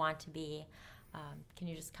we want to be? Can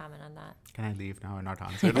you just comment on that? Can I leave now and not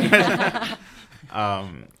answer that?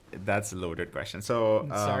 That's a loaded question. So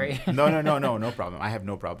Sorry. No problem. I have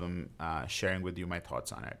no problem sharing with you my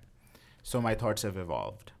thoughts on it. So my thoughts have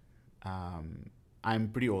evolved. I'm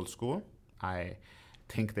pretty old school. I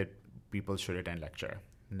think that people should attend lecture.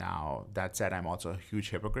 Now, that said, I'm also a huge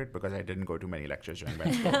hypocrite because I didn't go to many lectures during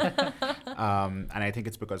med school. And I think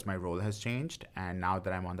it's because my role has changed. And now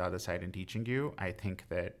that I'm on the other side and teaching you, I think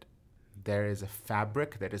that there is a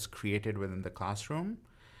fabric that is created within the classroom,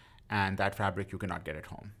 and that fabric you cannot get at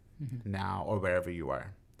home now or wherever you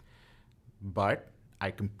are. But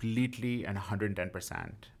I completely and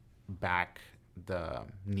 110% back the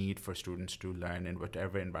need for students to learn in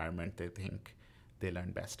whatever environment they think they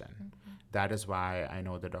learn best in. That is why I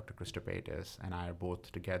know that Dr. Krista Paitis and I are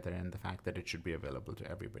both together in the fact that it should be available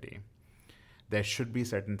to everybody. There should be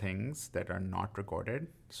certain things that are not recorded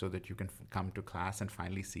so that you can come to class and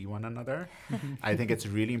finally see one another. I think it's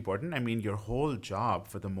really important. I mean, your whole job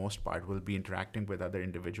for the most part will be interacting with other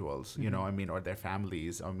individuals, you know, I mean, or their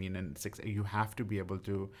families. I mean, you have to be able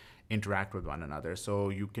to interact with one another.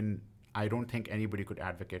 So I don't think anybody could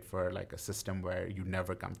advocate for like a system where you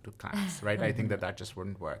never come to class, right? I think that just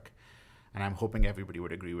wouldn't work. And I'm hoping everybody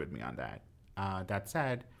would agree with me on that. That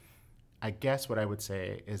said, I guess what I would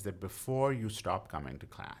say is that before you stop coming to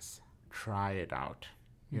class, try it out,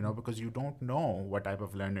 you know, because you don't know what type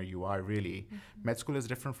of learner you are really. Med school is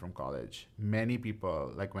different from college. Many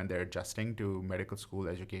people, like when they're adjusting to medical school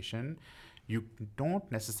education, you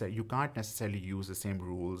can't necessarily use the same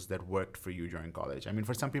rules that worked for you during college. I mean,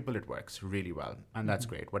 for some people it works really well, and that's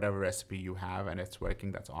great. Whatever recipe you have and it's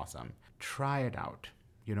working, that's awesome. Try it out.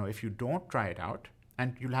 You know, if you don't try it out,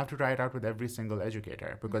 and you'll have to try it out with every single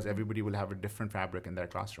educator because everybody will have a different fabric in their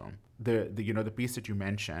classroom. The piece that you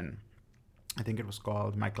mentioned, I think it was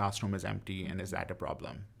called "My Classroom is Empty and Is That a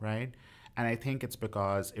Problem?" Right? And I think it's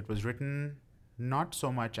because it was written not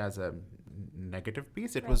so much as a negative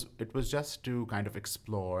piece. It was just to kind of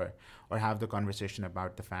explore or have the conversation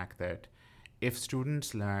about the fact that if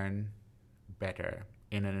students learn better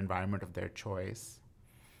in an environment of their choice,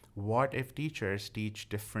 what if teachers teach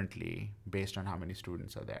differently based on how many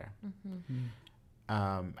students are there?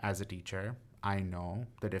 As a teacher, I know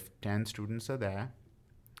that if 10 students are there,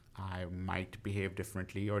 I might behave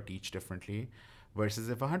differently or teach differently versus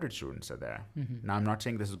if 100 students are there. Now, I'm not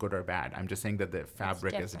saying this is good or bad. I'm just saying that the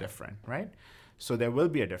fabric is different, right? So there will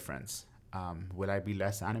be a difference. Will I be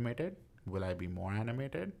less animated? Will I be more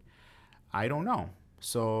animated? I don't know.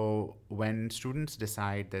 So when students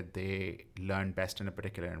decide that they learn best in a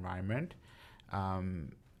particular environment,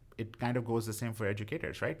 it kind of goes the same for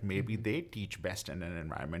educators, right? Maybe they teach best in an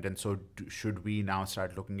environment. And so should we now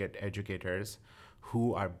start looking at educators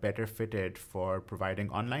who are better fitted for providing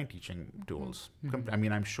online teaching tools? I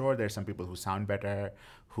mean, I'm sure there's some people who sound better,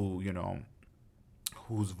 who, you know,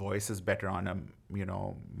 whose voice is better on a, you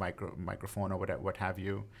know, microphone or what have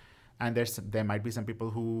you. And there might be some people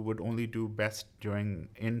who would only do best during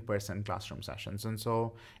in-person classroom sessions. And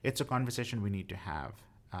so it's a conversation we need to have,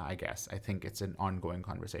 I guess. I think it's an ongoing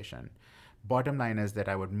conversation. Bottom line is that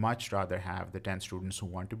I would much rather have the 10 students who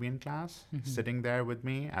want to be in class sitting there with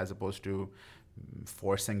me as opposed to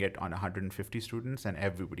forcing it on 150 students and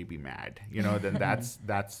everybody be mad. You know, then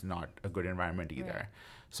that's not a good environment either. Right.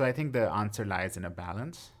 So I think the answer lies in a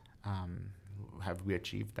balance. Have we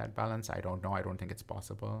achieved that balance? I don't know. I don't think it's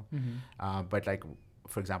possible. But like,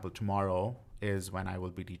 for example, tomorrow is when I will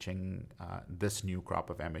be teaching this new crop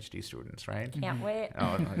of MHD students, right? Can't wait.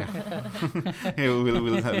 Oh,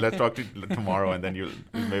 yeah. Let's talk to tomorrow, and then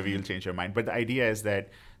maybe you'll change your mind. But the idea is that,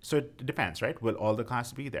 so it depends, right? Will all the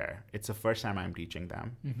class be there? It's the first time I'm teaching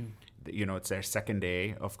them. You know, it's their second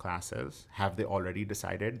day of classes. Have they already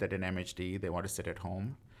decided that in MHD they want to sit at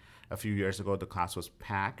home? A few years ago, the class was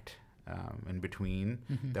packed. In between,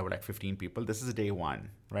 there were like 15 people. This is day one,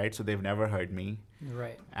 right? So they've never heard me.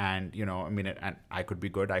 Right. And, you know, I mean, and I could be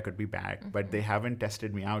good, I could be bad, but they haven't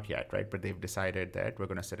tested me out yet, right? But they've decided that we're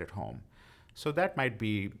going to sit at home. So that might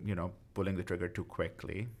be, you know, pulling the trigger too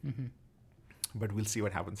quickly. but we'll see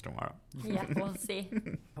what happens tomorrow. Yeah, we'll see.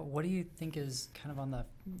 What do you think is kind of on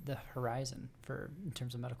the horizon in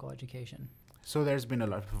terms of medical education? So there's been a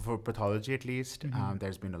lot, for pathology at least,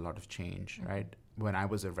 there's been a lot of change, right? When I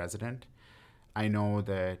was a resident, I know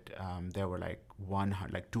that there were like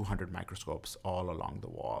 200 microscopes all along the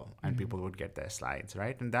wall, and people would get their slides,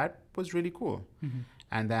 right? And that was really cool.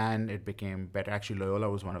 And then it became better. Actually, Loyola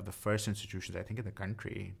was one of the first institutions, I think, in the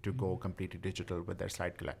country to go completely digital with their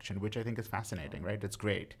slide collection, which I think is fascinating, right? It's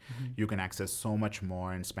great. You can access so much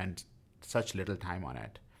more and spend such little time on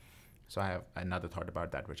it. So I have another thought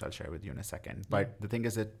about that, which I'll share with you in a second. But the thing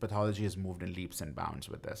is that pathology has moved in leaps and bounds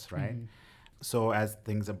with this, right? So as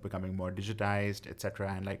things are becoming more digitized, et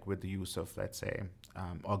cetera, and like with the use of, let's say,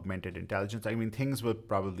 augmented intelligence, I mean, things will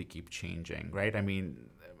probably keep changing, right? I mean,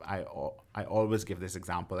 I always give this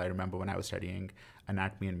example. I remember when I was studying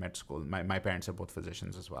anatomy in med school, my parents are both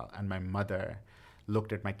physicians as well. And my mother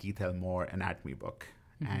looked at my Keith Elmore anatomy book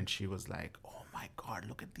and she was like, oh my God,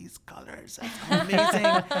 look at these colors. That's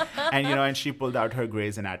amazing. And she pulled out her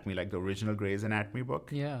Gray's Anatomy, like the original Gray's Anatomy book.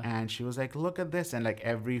 Yeah. And she was like, look at this. And like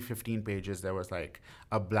every 15 pages, there was like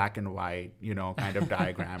a black and white, kind of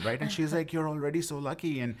diagram, right? And she's like, you're already so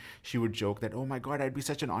lucky. And she would joke that, oh my God, I'd be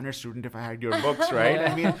such an honor student if I had your books, right?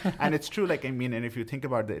 I mean, and it's true. And if you think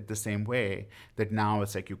about it the same way, that now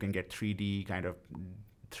it's like you can get 3D kind of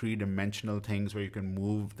three-dimensional things where you can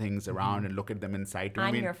move things around and look at them in sight.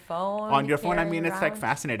 On your phone. On your phone. I mean, it's like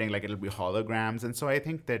fascinating. Like it'll be holograms. And so I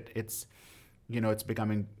think that it's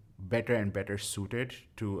becoming better and better suited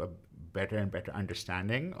to a better and better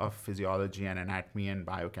understanding of physiology and anatomy and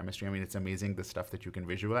biochemistry. I mean, it's amazing the stuff that you can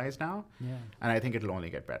visualize now. Yeah. And I think it'll only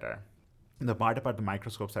get better. The part about the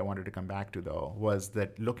microscopes I wanted to come back to, though, was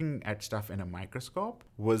that looking at stuff in a microscope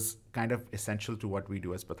was kind of essential to what we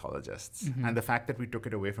do as pathologists. And the fact that we took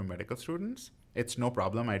it away from medical students, it's no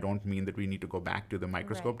problem. I don't mean that we need to go back to the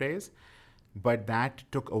microscope days. But that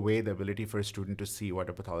took away the ability for a student to see what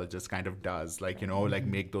a pathologist kind of does, like, like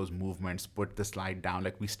make those movements, put the slide down.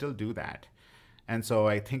 Like we still do that. And so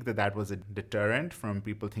I think that was a deterrent from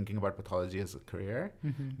people thinking about pathology as a career.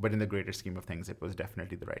 But in the greater scheme of things, it was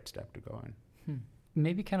definitely the right step to go in.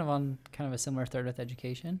 Maybe kind of a similar thread with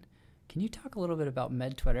education. Can you talk a little bit about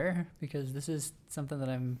MedTwitter? Because this is something that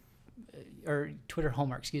or Twitter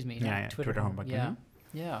homework, excuse me. Yeah, Twitter homework. Yeah.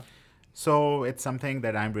 Yeah. So it's something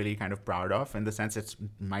that I'm really kind of proud of, in the sense it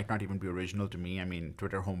might not even be original to me. I mean,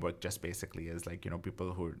 Twitter homework just basically is like,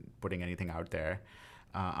 people who are putting anything out there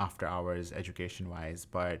after hours, education-wise.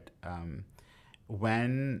 But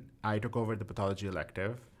when I took over the pathology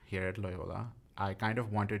elective here at Loyola, I kind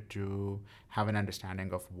of wanted to have an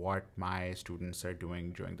understanding of what my students are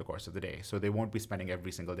doing during the course of the day. So they won't be spending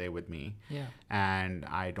every single day with me. Yeah. And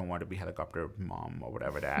I don't want to be helicopter mom or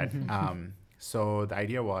whatever dad. So the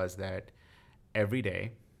idea was that every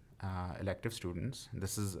day, elective students,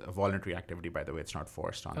 this is a voluntary activity, by the way, it's not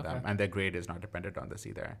forced on them, and their grade is not dependent on this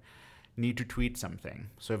either, need to tweet something.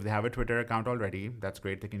 So if they have a Twitter account already, that's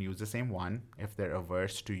great. They can use the same one. If they're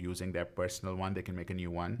averse to using their personal one, they can make a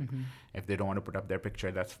new one. If they don't want to put up their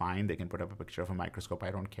picture, that's fine. They can put up a picture of a microscope.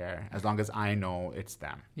 I don't care, as long as I know it's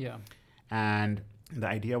them. Yeah. And the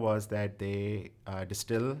idea was that they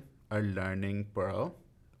distill a learning pearl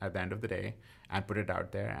at the end of the day and put it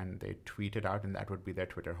out there, and they tweet it out, and that would be their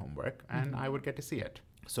Twitter homework, and I would get to see it.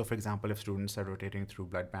 So for example, if students are rotating through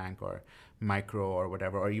blood bank or micro or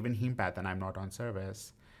whatever, or even hempath and I'm not on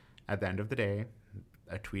service, at the end of the day,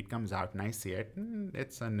 a tweet comes out and I see it, and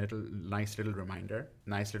it's a nice little reminder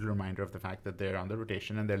of the fact that they're on the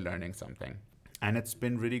rotation and they're learning something. And it's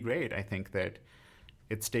been really great. I think that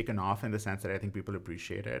it's taken off in the sense that I think people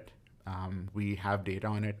appreciate it. We have data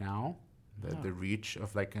on it now. The reach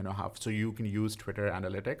of how, so you can use Twitter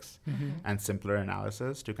analytics and simpler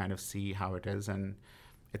analysis to kind of see how it is. And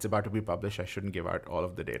it's about to be published. I shouldn't give out all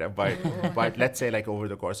of the data, but let's say over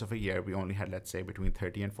the course of a year, we only had, let's say, between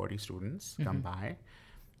 30 and 40 students come by.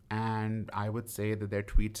 And I would say that their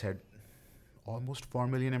tweets had almost 4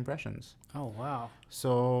 million impressions. Oh, wow.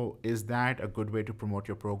 So is that a good way to promote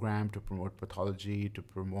your program, to promote pathology, to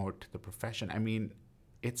promote the profession? I mean,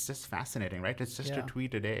 it's just fascinating, right? It's just a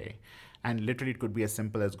tweet a day. And literally it could be as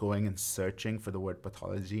simple as going and searching for the word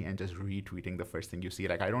pathology and just retweeting the first thing you see.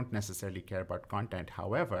 I don't necessarily care about content.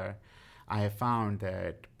 However, I have found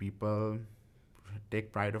that people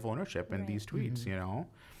take pride of ownership in these tweets,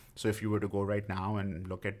 So if you were to go right now and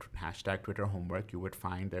look at hashtag Twitter homework, you would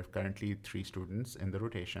find there are currently 3 students in the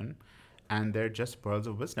rotation, and they're just pearls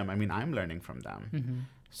of wisdom. I mean, I'm learning from them.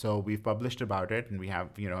 So we've published about it, and we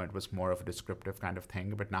have, it was more of a descriptive kind of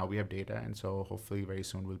thing, but now we have data, and so hopefully very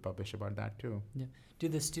soon we'll publish about that too. Yeah. Do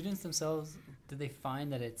the students themselves, do they find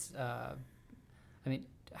that it's I mean,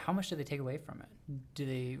 how much do they take away from it? Do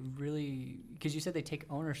they really, because you said they take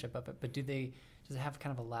ownership of it, but does it have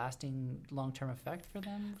kind of a lasting long-term effect for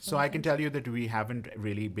them? So I can tell you that we haven't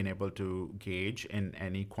really been able to gauge in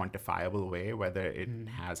any quantifiable way whether it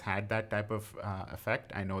has had that type of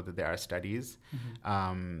effect. I know that there are studies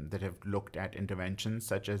that have looked at interventions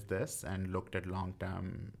such as this and looked at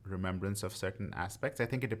long-term remembrance of certain aspects. I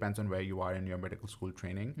think it depends on where you are in your medical school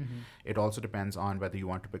training. It also depends on whether you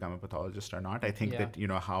want to become a pathologist or not. I think that,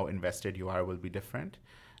 how invested you are will be different.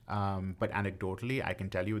 But anecdotally, I can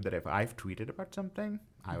tell you that if I've tweeted about something,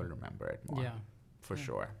 I will remember it more. For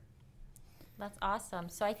sure. That's awesome.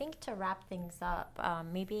 So I think to wrap things up,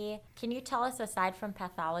 maybe can you tell us, aside from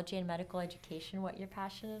pathology and medical education, what you're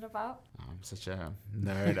passionate about? I'm such a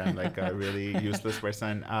nerd. I'm like a really useless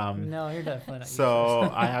person. No, you're definitely not So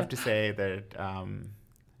useless. I have to say that,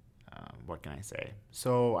 what can I say?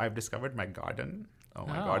 So I've discovered my garden. Oh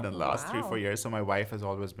my God, in the last 3-4 years. So my wife has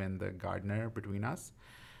always been the gardener between us.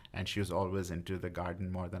 And she was always into the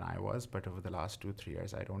garden more than I was. But over the last 2-3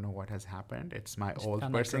 years, I don't know what has happened. It's my Just old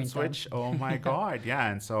found that person green switch. Oh my God. Yeah.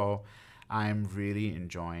 And so I'm really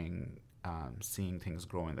enjoying seeing things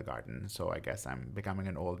grow in the garden. So I guess I'm becoming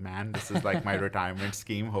an old man. This is like my retirement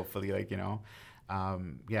scheme, hopefully,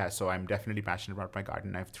 so I'm definitely passionate about my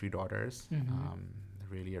garden. I have 3 daughters.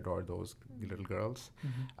 Really adore those little girls.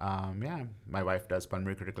 My wife does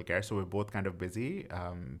pulmonary critical care, so we're both kind of busy,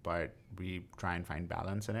 but we try and find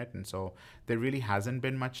balance in it. And so there really hasn't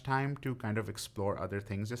been much time to kind of explore other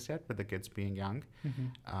things just yet, with the kids being young.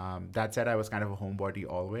 That said, I was kind of a homebody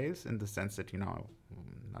always, in the sense that,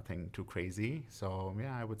 nothing too crazy. So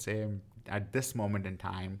I would say at this moment in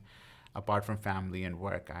time, apart from family and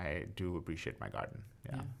work, I do appreciate my garden.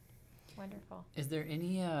 Wonderful. Is there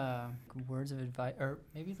any words of advice, or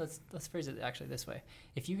maybe let's phrase it actually this way: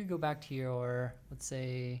 if you could go back to your, let's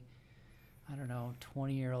say,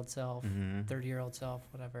 20-year-old self, 30-year-old self,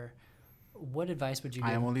 whatever, what advice would you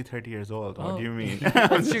give? I am only 30 years old. What do you mean?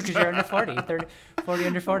 That's true, because you're under 40. 40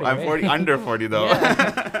 under 40. I'm right? 40 under 40 though.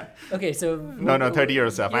 Yeah. Okay, so No,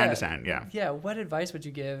 30-year-old self. I understand. Yeah. Yeah. What advice would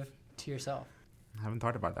you give to yourself? I haven't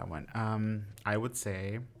thought about that one. I would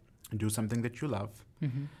say, do something that you love.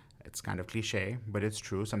 It's kind of cliche, but it's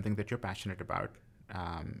true. Something that you're passionate about.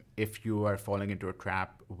 If you are falling into a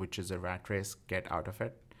trap, which is a rat race, get out of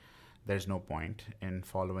it. There's no point in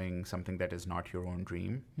following something that is not your own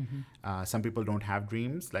dream. Some people don't have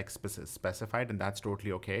dreams like specified, and that's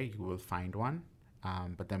totally okay. You will find one.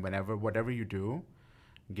 But then whatever you do,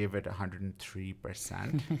 give it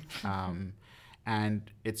 103%. And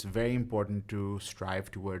it's very important to strive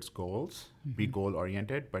towards goals, be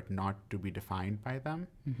goal-oriented, but not to be defined by them.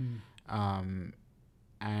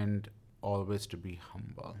 And always to be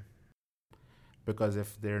humble. Because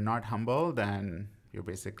if they're not humble, then you're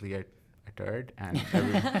basically a turd, and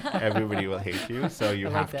everybody will hate you. So you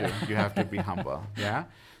have to be humble. Yeah.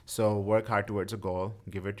 So work hard towards a goal,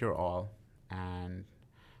 give it your all, and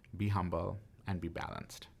be humble and be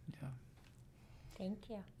balanced. Yeah. Thank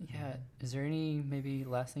you. Yeah. Is there any maybe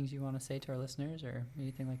last things you want to say to our listeners or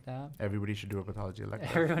anything like that? Everybody should do a pathology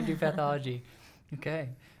elective. Everyone do pathology. Okay.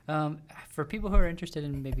 For people who are interested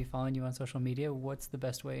in maybe following you on social media, what's the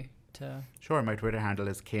best way to? Sure. My Twitter handle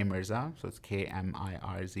is kmirza. So it's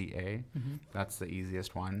KMIRZA. That's the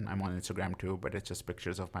easiest one. I'm on Instagram too, but it's just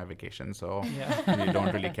pictures of my vacation. So you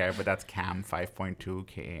don't really care. But that's KAM 5.2,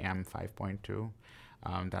 KAM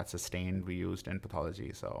 5.2. That's a stain we used in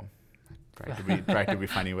pathology. So try to be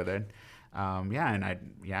funny with it. I'm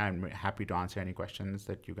happy to answer any questions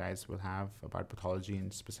that you guys will have about pathology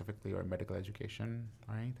and specifically, or medical education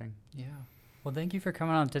or anything. Yeah. Well, thank you for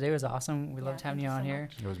coming on. Today was awesome. We loved having you on here.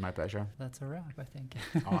 It was my pleasure. That's a wrap, I think.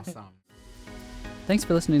 Awesome. Thanks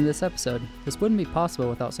for listening to this episode. This wouldn't be possible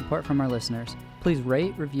without support from our listeners. Please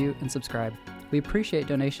rate, review, and subscribe. We appreciate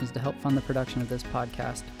donations to help fund the production of this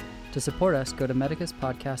podcast. To support us, go to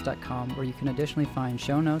medicuspodcast.com, where you can additionally find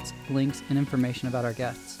show notes, links, and information about our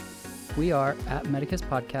guests. We are at Medicus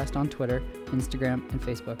Podcast on Twitter, Instagram, and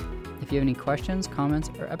Facebook. If you have any questions, comments,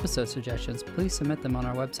 or episode suggestions, please submit them on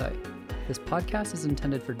our website. This podcast is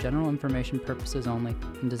intended for general information purposes only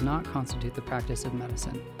and does not constitute the practice of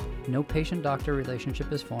medicine. No patient-doctor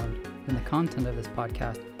relationship is formed, and the content of this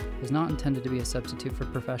podcast is not intended to be a substitute for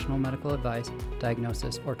professional medical advice,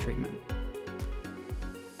 diagnosis, or treatment.